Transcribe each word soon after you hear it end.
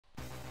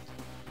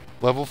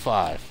Level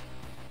 5.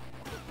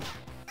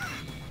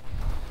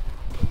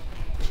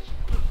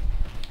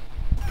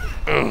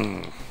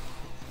 Ugh.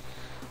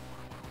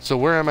 So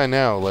where am I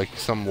now? Like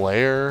some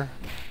lair?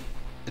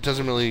 It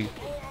doesn't really...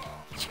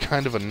 It's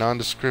kind of a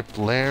nondescript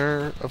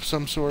lair of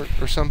some sort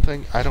or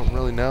something. I don't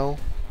really know.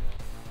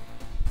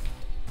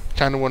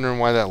 Kind of wondering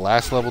why that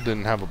last level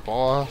didn't have a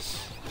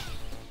boss.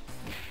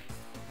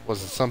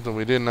 Was it something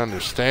we didn't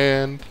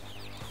understand?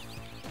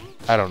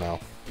 I don't know.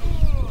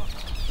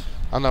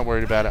 I'm not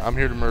worried about it. I'm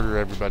here to murder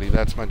everybody.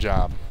 That's my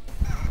job.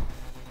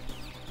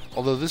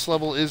 Although this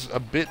level is a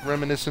bit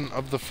reminiscent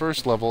of the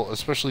first level,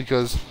 especially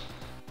because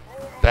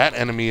that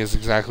enemy is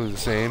exactly the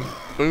same.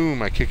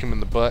 Boom, I kick him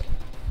in the butt.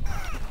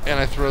 And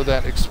I throw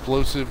that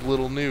explosive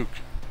little nuke.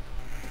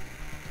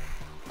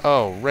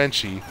 Oh,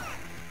 Wrenchy.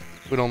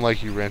 We don't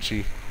like you,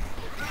 Wrenchy.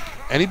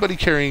 Anybody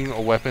carrying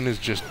a weapon is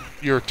just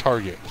your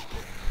target.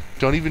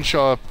 Don't even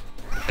show up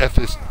at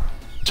this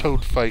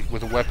toad fight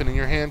with a weapon in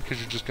your hand, because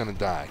you're just going to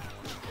die.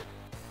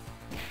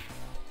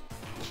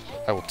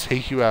 I will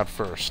take you out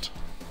first.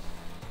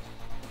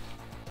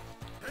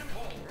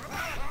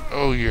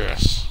 Oh,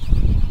 yes.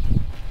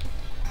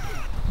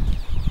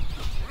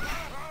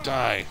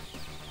 Die.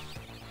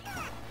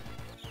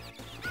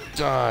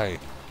 Die.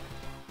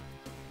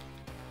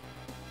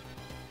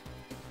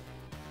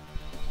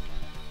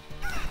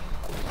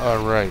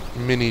 Alright,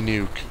 mini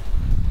nuke.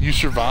 You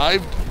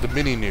survived the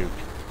mini nuke.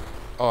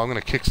 Oh, I'm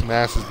gonna kick some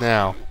asses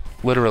now.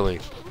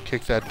 Literally.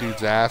 Kick that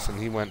dude's ass and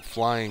he went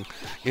flying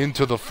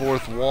into the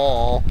fourth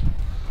wall.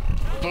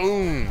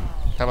 Boom!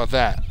 How about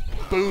that?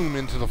 Boom!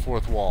 Into the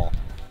fourth wall.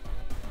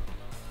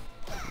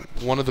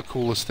 One of the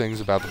coolest things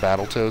about the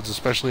Battletoads,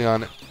 especially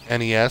on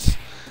NES,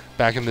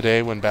 back in the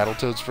day when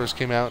Battletoads first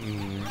came out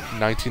in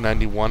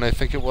 1991, I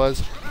think it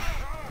was,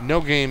 no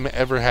game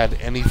ever had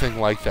anything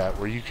like that,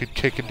 where you could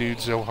kick a dude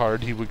so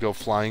hard he would go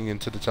flying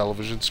into the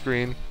television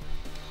screen.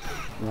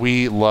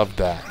 We loved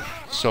that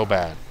so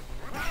bad.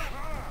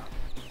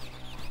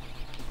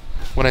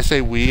 When I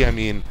say we, I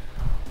mean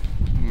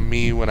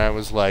me when I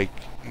was like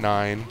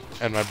 9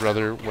 and my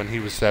brother when he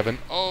was 7.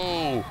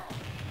 Oh!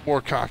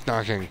 More cock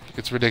knocking.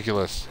 It's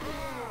ridiculous.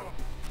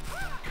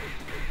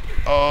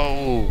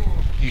 Oh!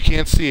 You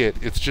can't see it.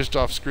 It's just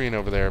off screen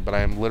over there, but I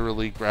am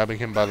literally grabbing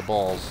him by the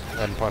balls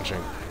and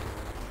punching.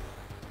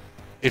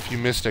 If you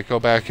missed it, go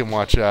back and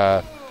watch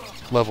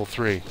level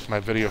 3. My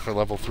video for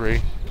level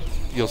 3.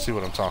 You'll see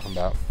what I'm talking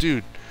about.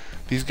 Dude,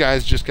 these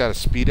guys just got a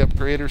speed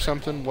upgrade or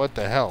something? What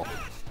the hell?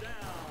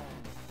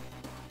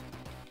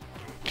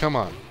 Come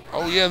on.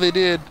 Oh yeah, they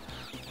did.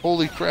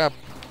 Holy crap.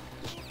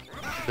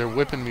 They're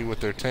whipping me with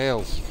their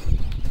tails.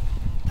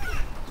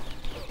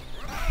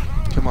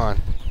 Come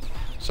on.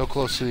 So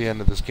close to the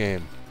end of this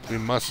game. We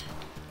must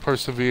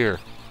persevere.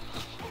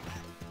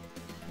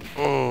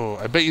 Oh,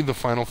 I bet you the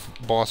final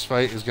boss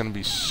fight is going to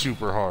be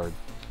super hard.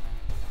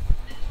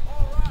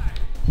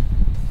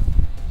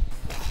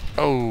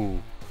 Oh.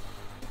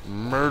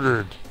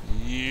 Murdered.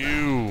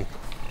 You.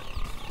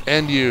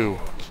 And you.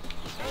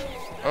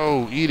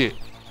 Oh, eat it.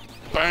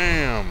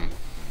 Bam.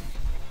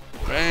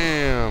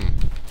 Bam.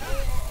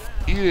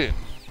 Eat it.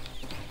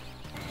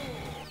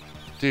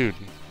 Dude,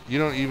 you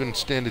don't even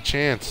stand a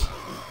chance.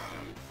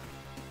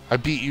 I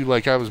beat you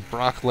like I was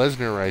Brock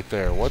Lesnar right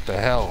there. What the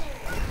hell?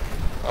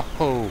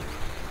 Oh.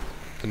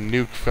 The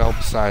nuke fell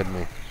beside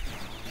me.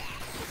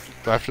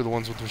 Go after the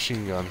ones with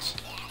machine guns.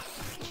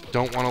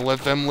 Don't want to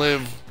let them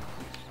live.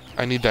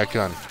 I need that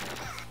gun.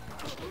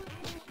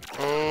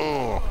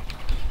 Oh.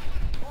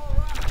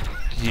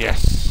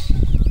 Yes.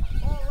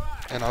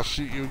 And I'll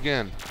shoot you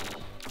again.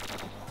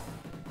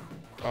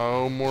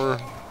 Oh, more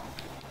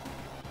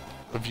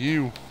of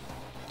you.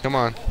 Come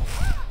on.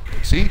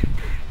 See?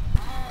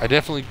 I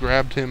definitely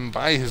grabbed him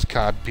by his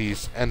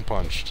codpiece and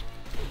punched.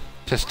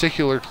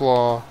 Testicular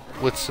claw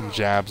with some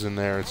jabs in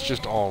there. It's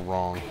just all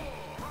wrong.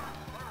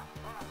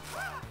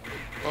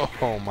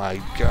 Oh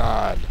my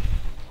god.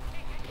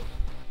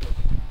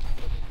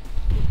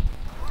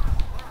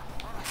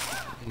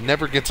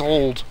 Never gets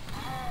old.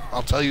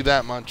 I'll tell you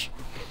that much.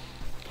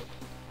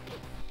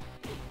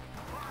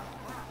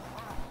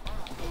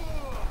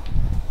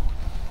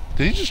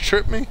 Did he just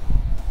trip me?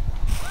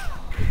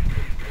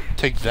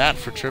 Take that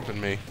for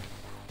tripping me.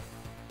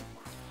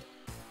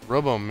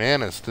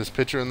 Robo-Manus, this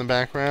picture in the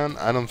background,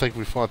 I don't think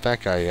we fought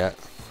that guy yet.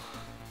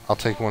 I'll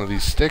take one of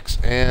these sticks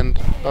and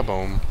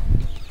ba-boom.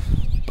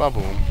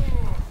 Ba-boom.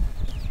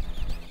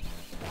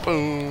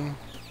 Boom.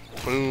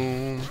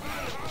 Boom.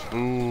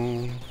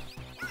 Boom.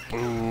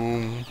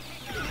 Boom.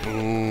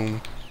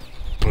 Boom.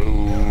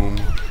 Boom.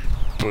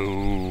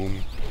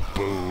 Boom.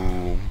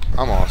 Boom.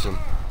 I'm awesome.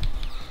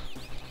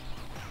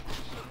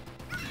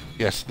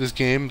 Yes, this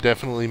game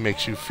definitely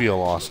makes you feel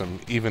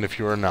awesome, even if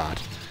you are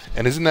not.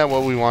 And isn't that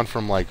what we want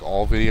from, like,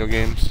 all video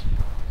games?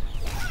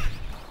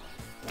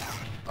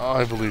 Oh,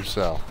 I believe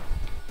so.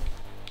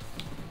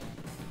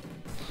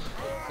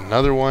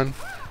 Another one.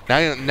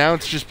 Now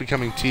it's just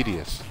becoming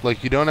tedious.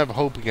 Like, you don't have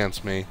hope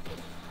against me.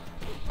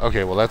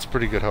 Okay, well, that's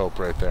pretty good hope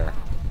right there.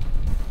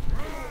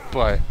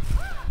 But,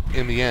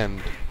 in the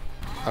end,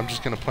 I'm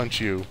just going to punch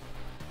you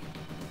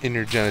in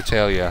your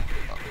genitalia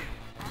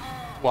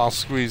while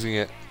squeezing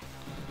it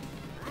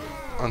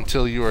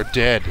until you are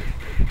dead.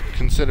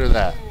 Consider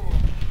that.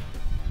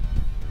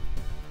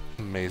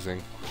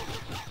 Amazing.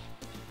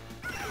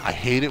 I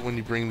hate it when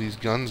you bring these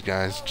guns,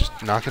 guys. Just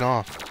knock it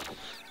off.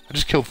 I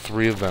just killed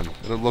 3 of them.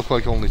 It looked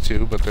like only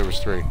 2, but there was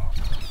 3.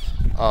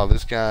 Oh,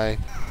 this guy.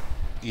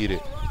 Eat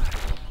it.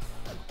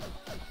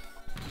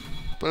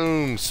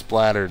 Boom.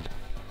 Splattered.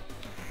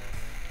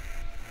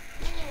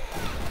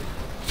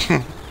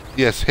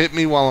 Yes, hit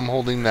me while I'm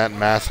holding that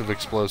massive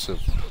explosive.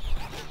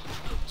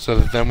 So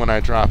that then when I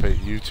drop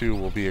it, you too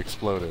will be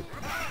exploded.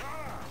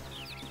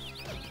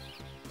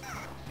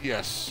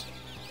 Yes.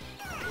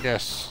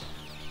 Yes.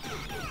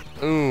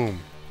 Boom.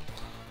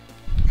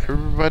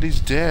 Everybody's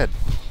dead.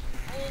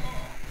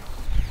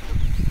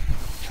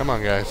 Come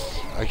on, guys.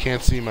 I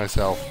can't see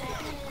myself.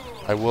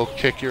 I will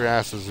kick your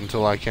asses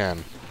until I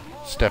can.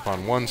 Step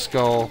on one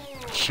skull.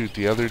 Shoot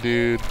the other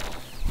dude.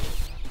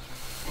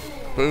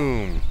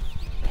 Boom.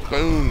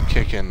 Boom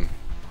kicking.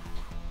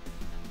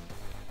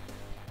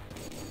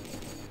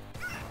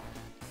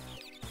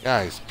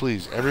 Guys,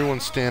 please, everyone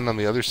stand on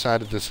the other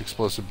side of this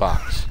explosive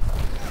box.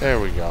 There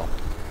we go.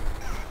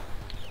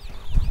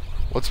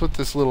 What's with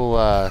this little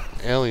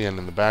alien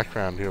in the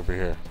background over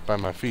here by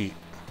my feet?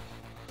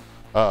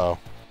 Uh-oh.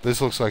 This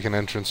looks like an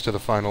entrance to the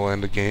final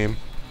end of game.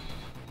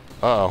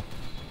 Uh-oh.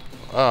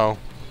 Uh-oh.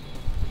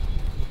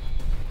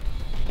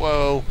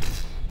 Whoa.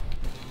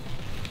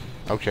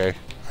 Okay.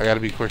 I gotta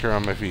be quicker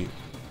on my feet.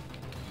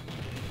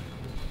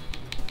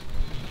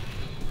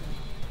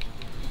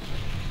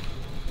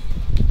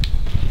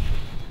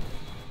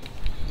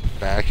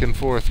 Back and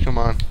forth, come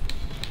on.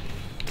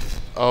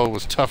 Oh, it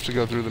was tough to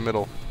go through the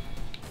middle.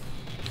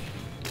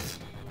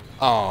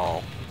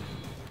 Oh.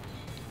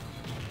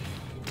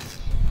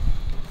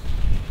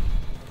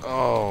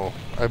 Oh,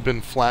 I've been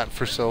flat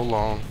for so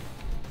long.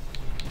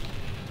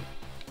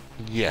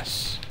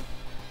 Yes.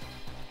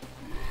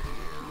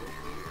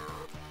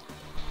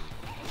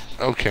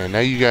 Okay, now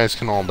you guys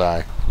can all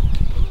die.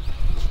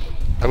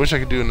 I wish I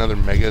could do another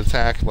mega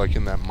attack like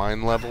in that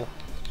mine level,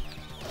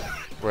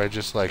 where I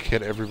just like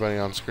hit everybody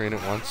on screen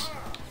at once.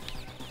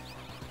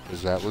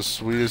 Because that was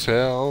sweet as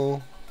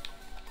hell.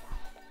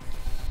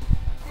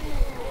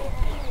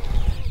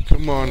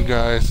 Come on,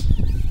 guys.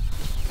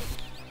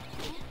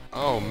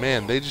 Oh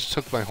man, they just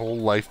took my whole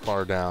life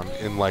bar down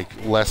in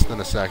like less than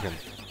a second.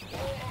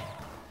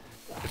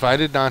 If I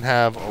did not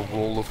have a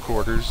roll of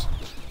quarters,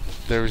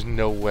 there's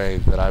no way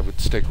that I would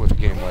stick with a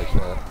game like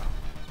that.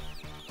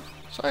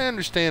 So I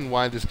understand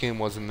why this game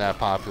wasn't that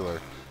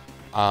popular.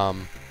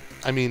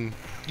 I mean,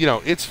 you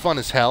know, it's fun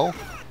as hell,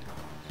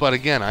 but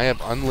again, I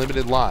have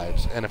unlimited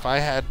lives, and if I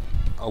had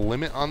a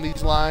limit on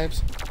these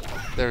lives,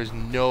 there's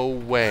no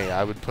way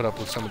I would put up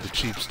with some of the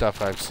cheap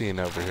stuff I've seen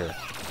over here.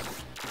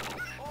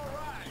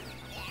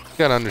 You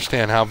gotta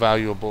understand how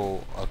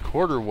valuable a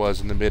quarter was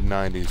in the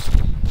mid-90s.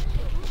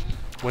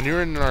 When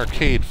you're in an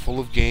arcade full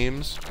of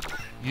games,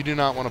 you do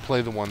not want to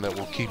play the one that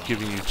will keep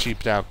giving you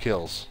cheaped out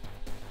kills.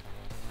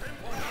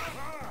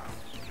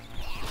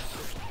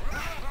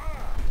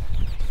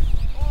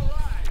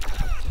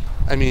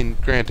 I mean,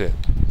 granted,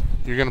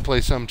 you're gonna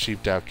play some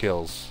cheaped out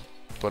kills,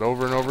 but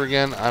over and over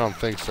again, I don't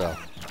think so.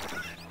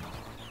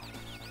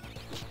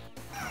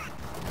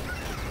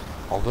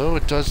 Although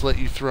it does let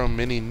you throw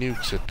mini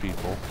nukes at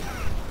people.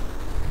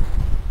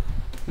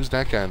 Who's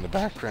that guy in the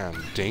background?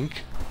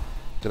 Dink?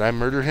 Did I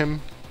murder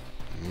him?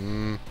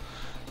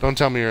 Don't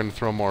tell me you're gonna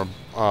throw more.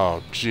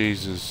 Oh,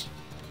 Jesus.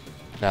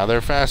 Now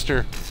they're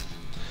faster.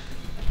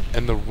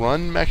 And the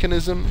run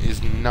mechanism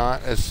is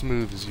not as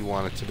smooth as you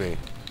want it to be.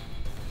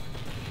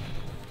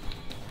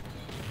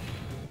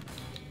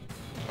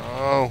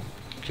 Oh,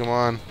 come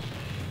on.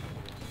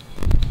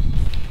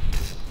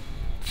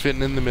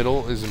 Fitting in the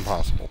middle is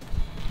impossible.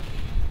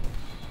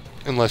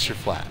 Unless you're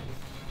flat.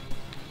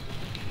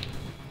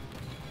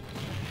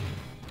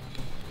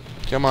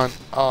 Come on.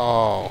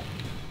 Oh.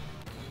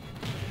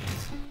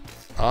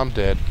 I'm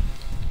dead.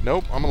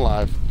 Nope, I'm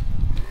alive.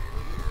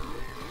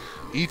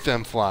 Eat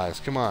them flies.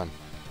 Come on.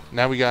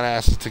 Now we got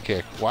asses to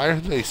kick. Why are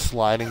they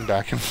sliding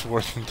back and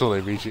forth until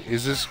they reach it?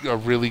 Is this a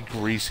really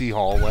greasy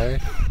hallway?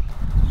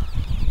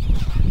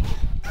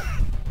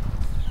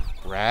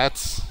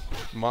 Rats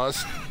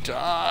must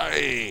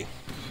die.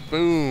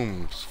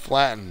 Boom.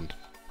 Flattened.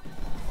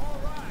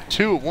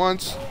 2 at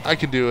once. I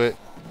could do it.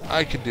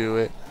 I could do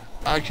it.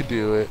 I could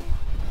do it.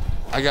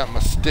 I got my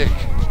stick.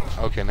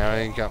 Okay, now I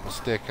ain't got my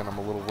stick and I'm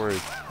a little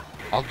worried.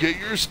 I'll get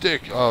your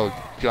stick. Oh,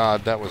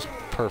 God, that was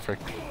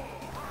perfect.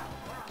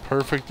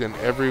 Perfect in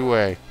every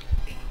way.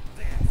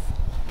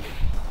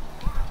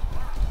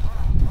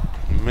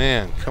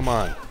 Man, come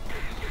on.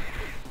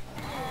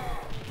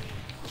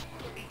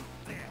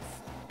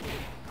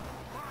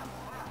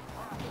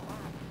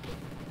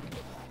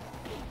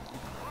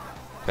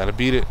 Gotta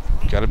beat it.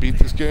 Gotta beat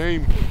this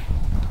game.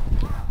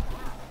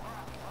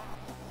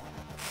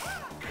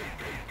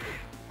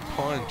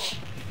 Punch.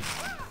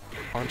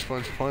 Punch,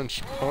 punch,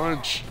 punch,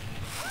 punch.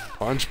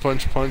 Punch,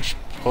 punch, punch,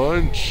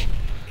 punch.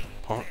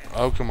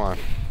 Oh, come on.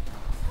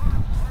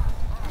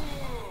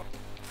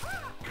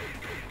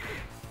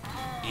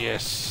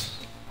 Yes.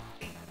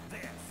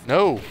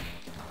 No.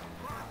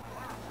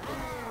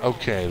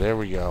 Okay, there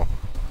we go.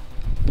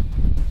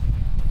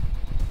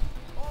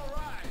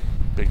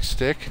 Big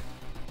stick.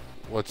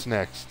 What's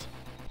next?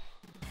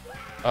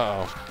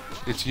 Uh-oh.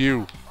 It's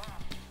you.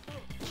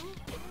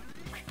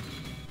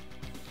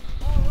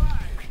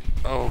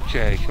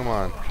 Okay, come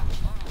on.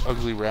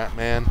 Ugly rat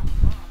man.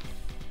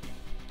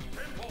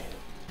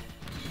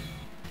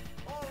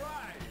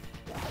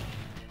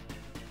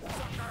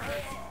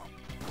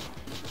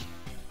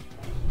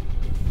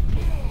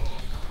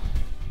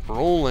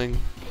 Rolling.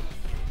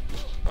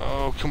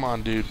 Oh, come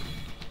on, dude.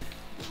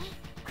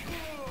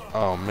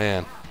 Oh,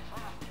 man.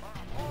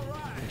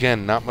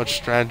 Again, not much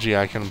strategy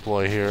I can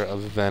employ here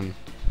other than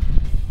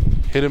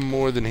hit him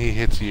more than he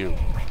hits you.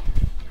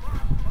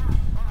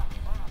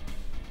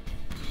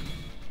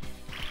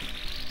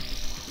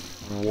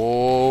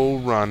 Whoa,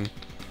 run.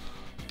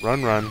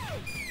 Run, run.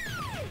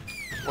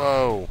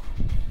 Whoa.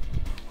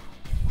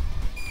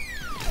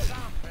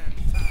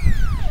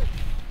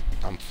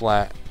 I'm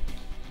flat.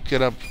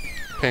 Get up,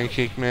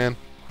 pancake man.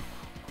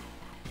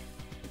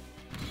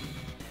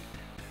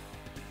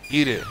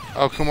 Eat it.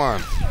 Oh, come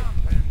on.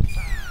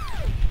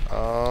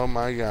 Oh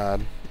my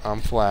god.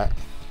 I'm flat.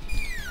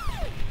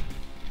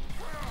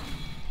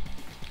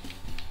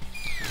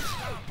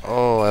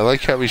 Oh, I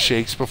like how he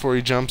shakes before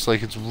he jumps,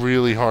 like it's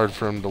really hard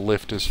for him to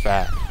lift his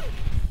fat.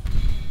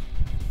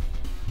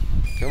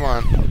 Come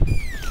on.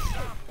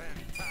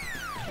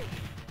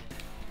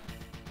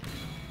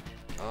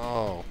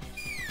 Oh.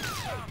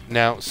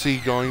 Now, see,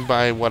 going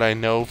by what I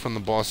know from the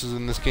bosses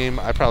in this game,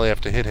 I probably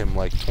have to hit him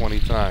like 20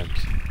 times.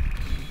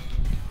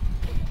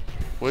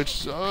 Which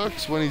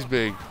sucks when he's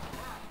big.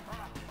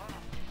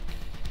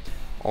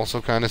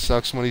 Also kind of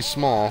sucks when he's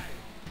small.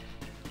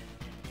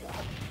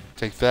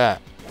 Take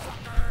that.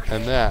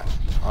 And that.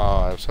 Oh,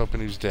 I was hoping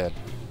he was dead.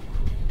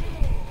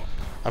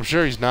 I'm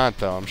sure he's not,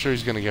 though. I'm sure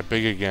he's going to get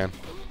big again.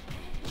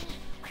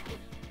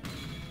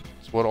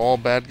 It's what all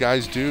bad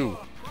guys do.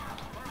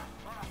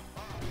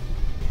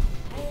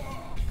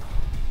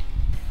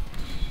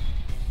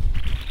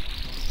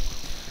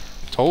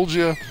 Told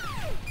you.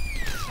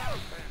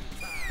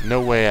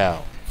 No way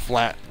out.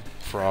 Flat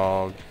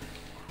frog.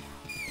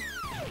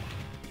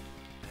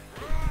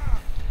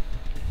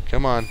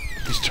 Come on.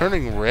 He's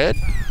turning red?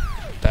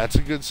 That's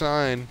a good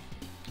sign.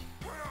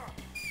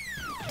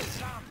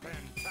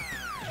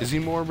 Is he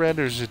more red,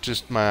 or is it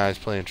just my eyes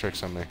playing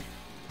tricks on me?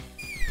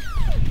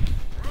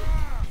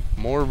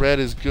 More red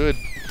is good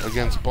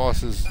against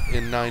bosses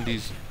in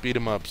 90s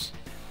beat-em-ups.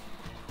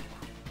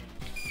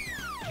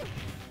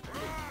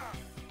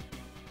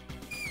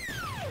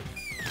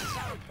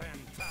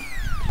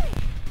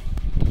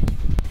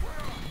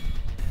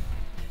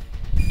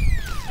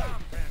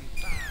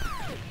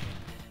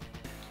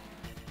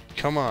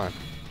 Come on.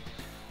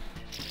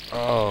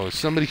 Oh,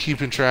 somebody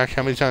keeping track?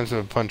 How many times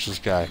have I punched this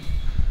guy?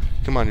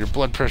 Come on, your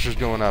blood pressure's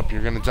going up.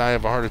 You're gonna die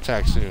of a heart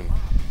attack soon.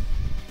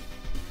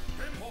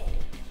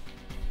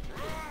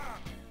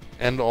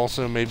 And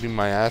also maybe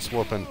my ass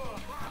whooping.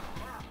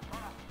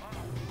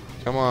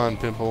 Come on,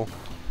 Pimple.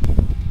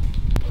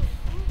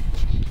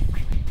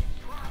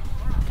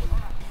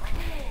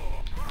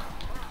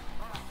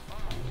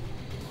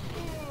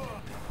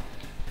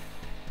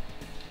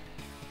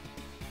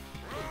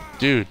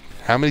 Dude,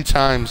 how many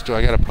times do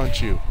I gotta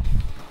punch you?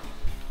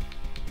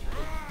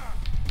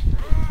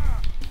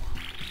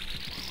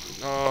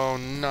 Oh,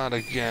 not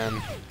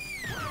again.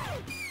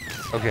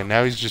 Okay,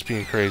 now he's just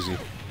being crazy.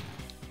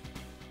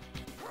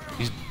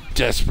 He's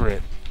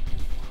desperate.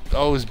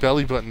 Oh, his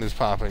belly button is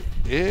popping.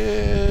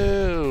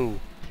 Ew.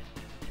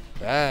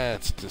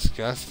 That's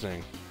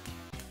disgusting.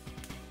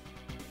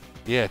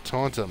 Yeah,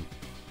 taunt him.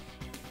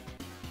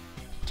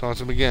 Taunt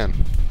him again.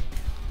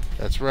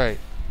 That's right.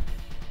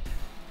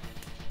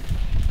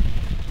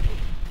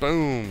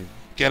 Boom.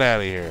 Get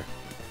out of here.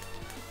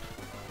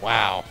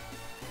 Wow.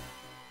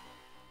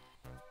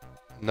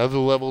 Another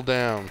level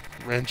down.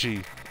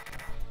 Wrenchy.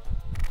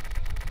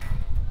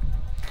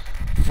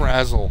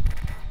 Frazzle.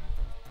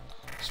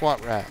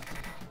 SWAT rat.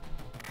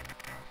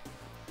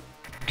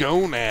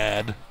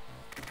 Gonad.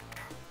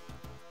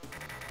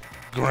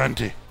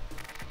 Grunty.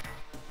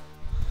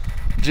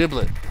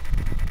 Giblet.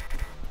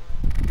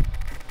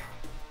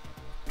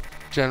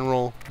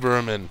 General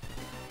Vermin.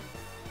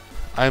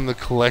 I am the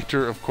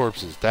collector of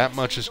corpses. That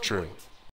much is true.